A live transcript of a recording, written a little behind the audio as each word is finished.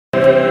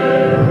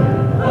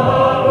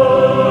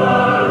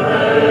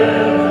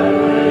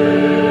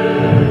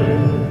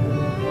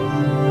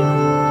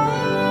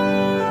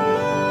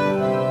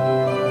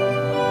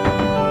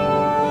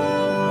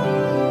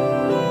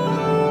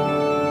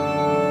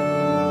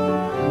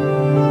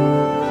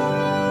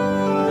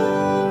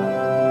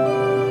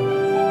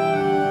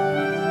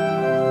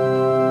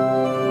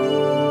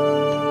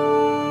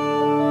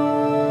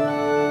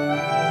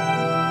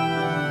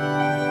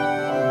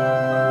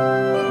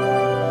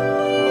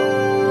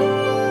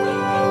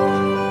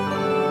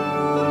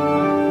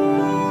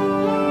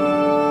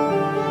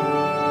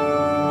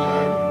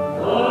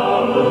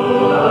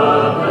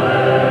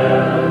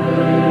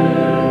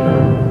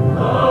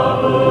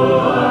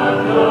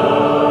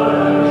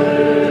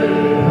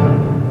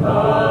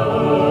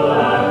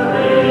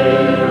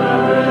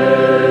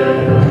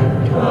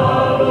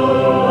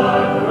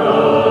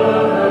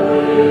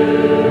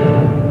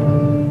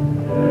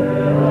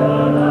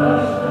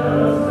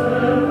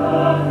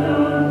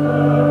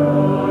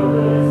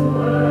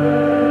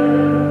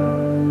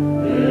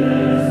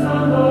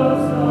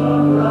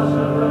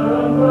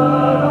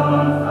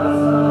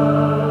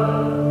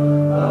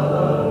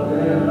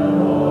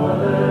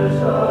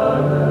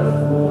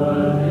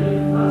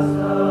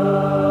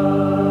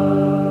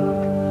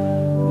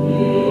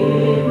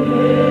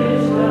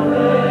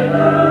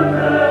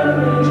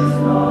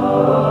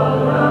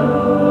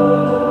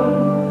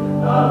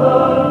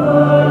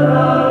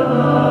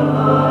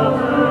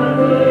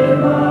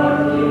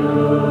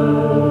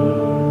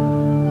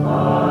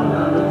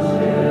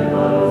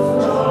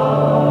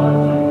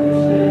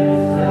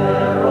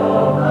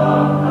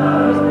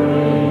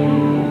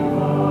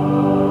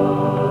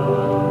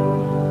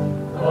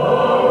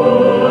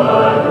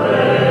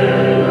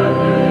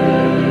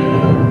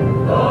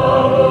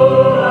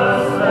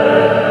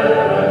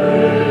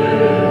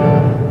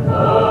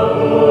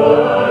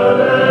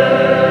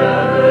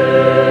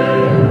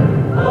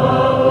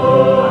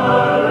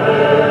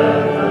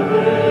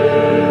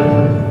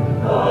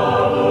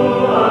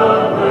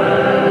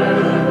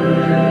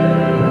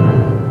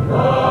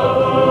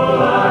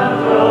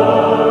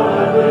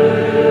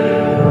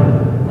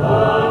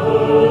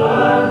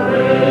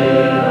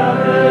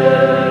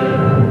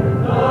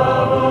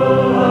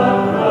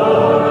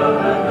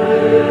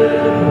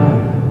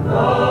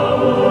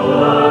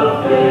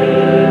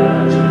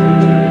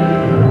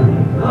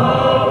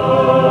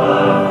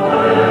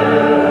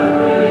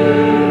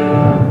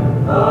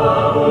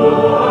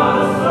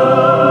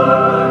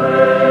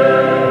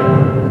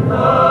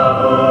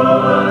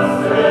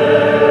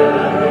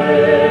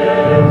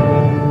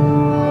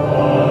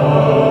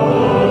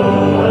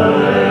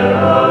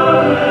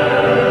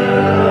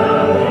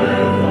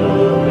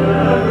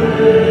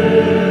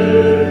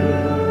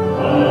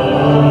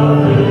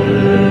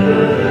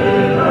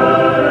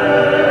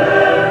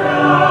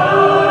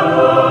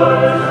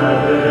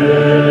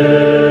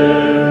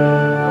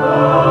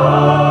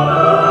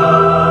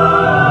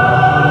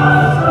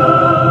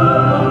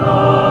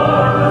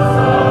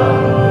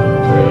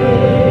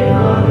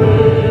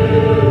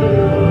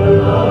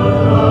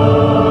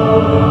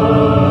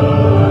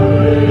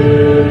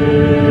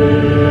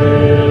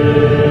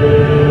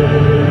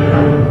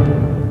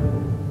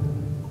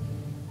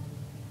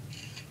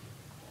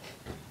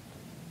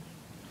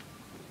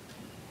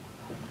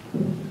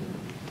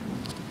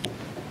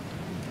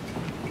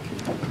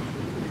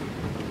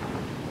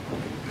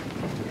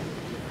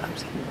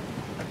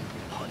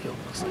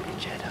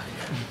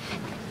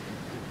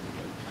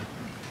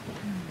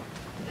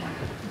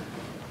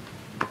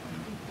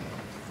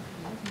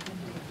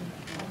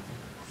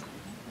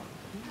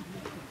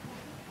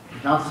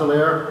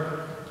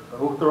Cancellaire, a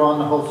Uachtarán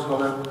na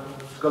Hoscoile,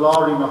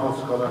 Scoláirí na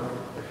Hoscoile,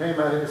 a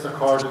Céime is a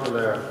card go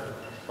léir,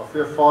 a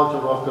fear fáilte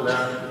roch go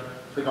léir,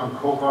 sig an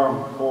cógar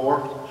an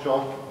pór, seo,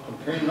 an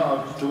Céime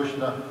agus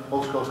Dúisna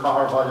Hoscoil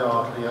Cahar Bhaile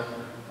Átlia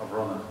of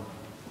Brunna.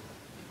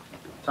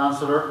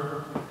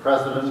 Chancellor,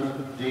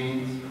 President,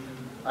 Deans,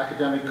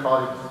 academic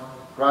colleagues,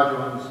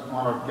 graduates,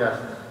 honoured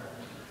guests.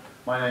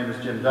 My name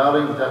is Jim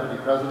Dowling,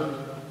 Deputy President,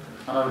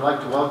 and I would like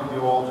to welcome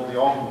you all to the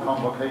autumn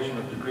convocation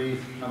of degrees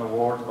and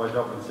awards by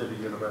Dublin City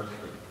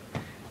University.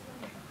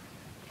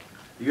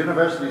 The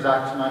Universities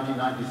Act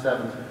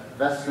 1997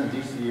 vests in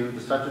DCU the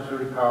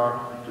statutory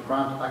power to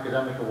grant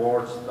academic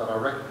awards that are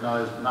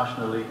recognised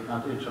nationally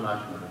and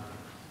internationally.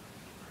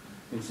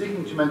 In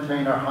seeking to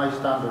maintain our high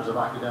standards of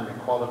academic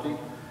quality,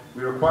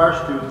 we require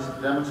students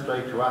to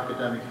demonstrate to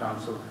Academic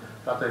Council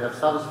that they have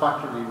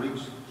satisfactorily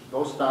reached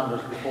those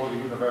standards before the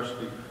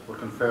university will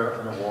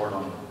confer an award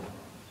on them.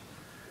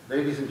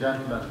 Ladies and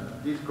gentlemen,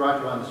 these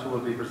graduates who will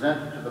be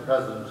presented to the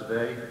President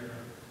today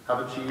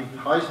have achieved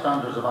high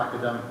standards of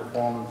academic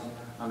performance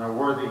and are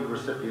worthy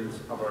recipients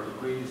of our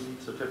degrees,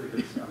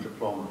 certificates and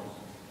diplomas.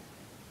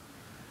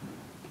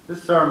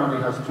 This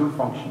ceremony has two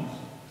functions.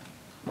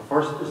 The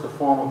first is the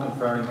formal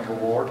conferring of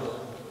awards.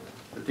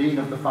 The Dean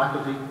of the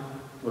Faculty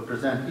will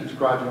present each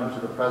graduate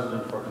to the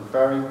President for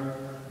conferring,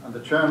 and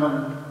the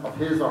Chairman of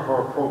his or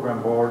her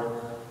Programme Board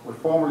will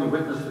formally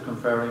witness the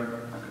conferring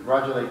and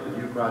congratulate the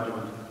new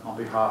graduate on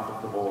behalf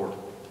of the Board.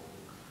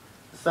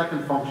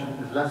 second function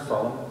is less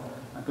solemn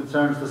and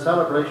concerns the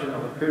celebration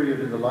of a period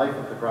in the life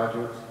of the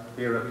graduates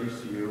here at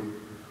DCU,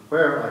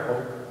 where I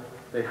hope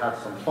they had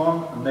some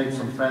fun and made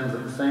some friends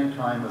at the same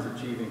time as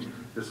achieving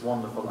this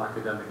wonderful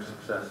academic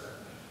success.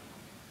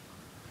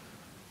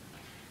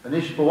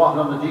 Anish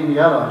Bawatlam Nadini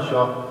Ella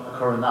Shop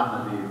occur in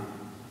that Nadir.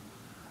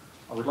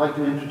 I would like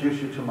to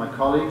introduce you to my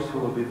colleagues who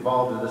will be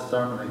involved in this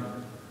ceremony.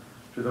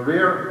 To the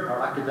rear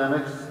are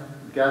academics,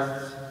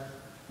 guests,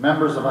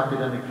 members of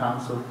Academic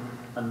Council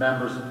and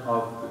members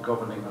of the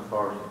governing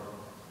authority.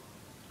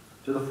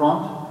 To the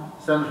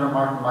front, Senator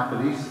Martin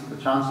McAleese,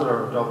 the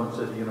Chancellor of Dublin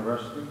City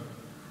University,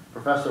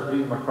 Professor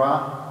Breen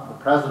McCrath,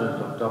 the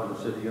President of Dublin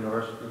City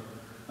University,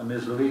 and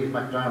Ms. Louise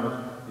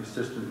McDermott, the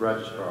Assistant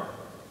Registrar.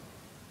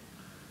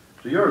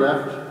 To your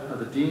left are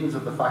the Deans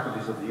of the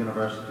Faculties of the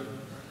University,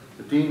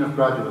 the Dean of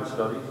Graduate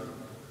Studies,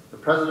 the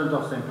President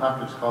of St.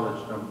 Patrick's College,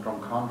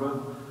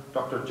 Drumcondra,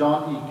 Dr.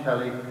 John E.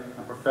 Kelly,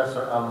 and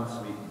Professor Alan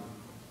Smeaton.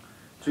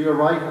 To your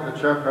right are the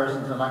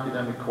chairpersons and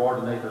academic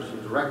coordinators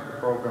who direct the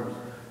programmes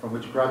from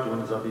which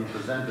graduates are being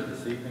presented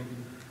this evening,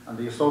 and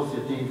the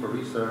Associate Dean for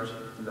Research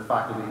in the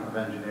Faculty of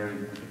Engineering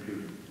and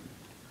Computing.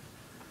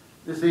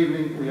 This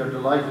evening we are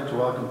delighted to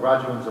welcome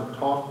graduates of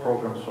taught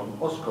programmes from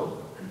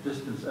USCO,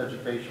 Distance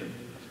Education,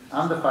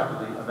 and the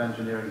Faculty of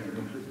Engineering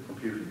and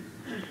Computing,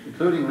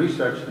 including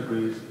research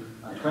degrees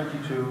and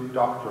 22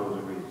 doctoral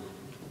degrees.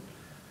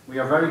 We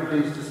are very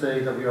pleased to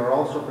say that we are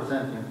also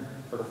presenting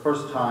for the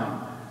first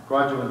time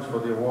graduates for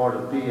the award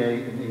of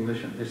BA in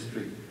English and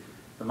History,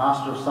 the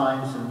Master of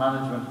Science in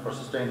Management for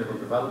Sustainable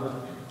Development,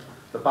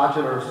 the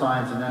Bachelor of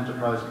Science in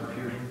Enterprise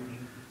Computing,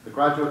 the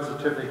Graduate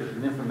Certificate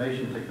in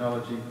Information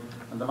Technology,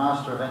 and the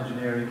Master of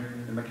Engineering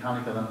in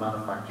Mechanical and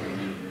Manufacturing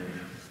Engineering.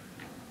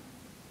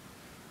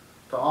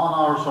 To an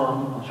áras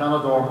orm an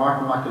Seanador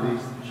Martin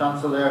McAleese,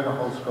 Chancellor na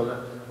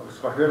Hallscoile, agus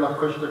go hiorlach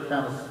Cuistear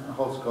Ceannas na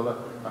Hallscoile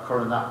a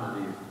chur in that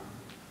Nadir.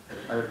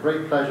 I have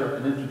great pleasure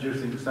in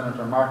introducing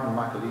Senator Martin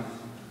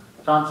McAleese,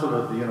 Chancellor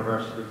of the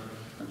University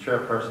and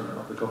Chairperson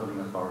of the Governing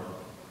Authority.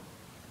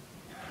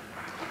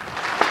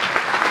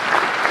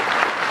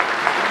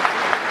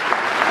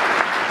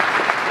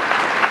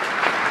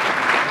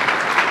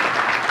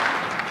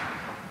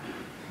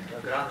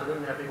 Good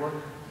afternoon,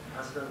 everyone,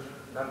 President,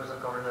 members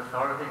of Governing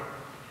Authority,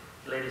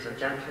 ladies and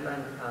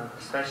gentlemen, and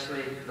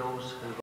especially those who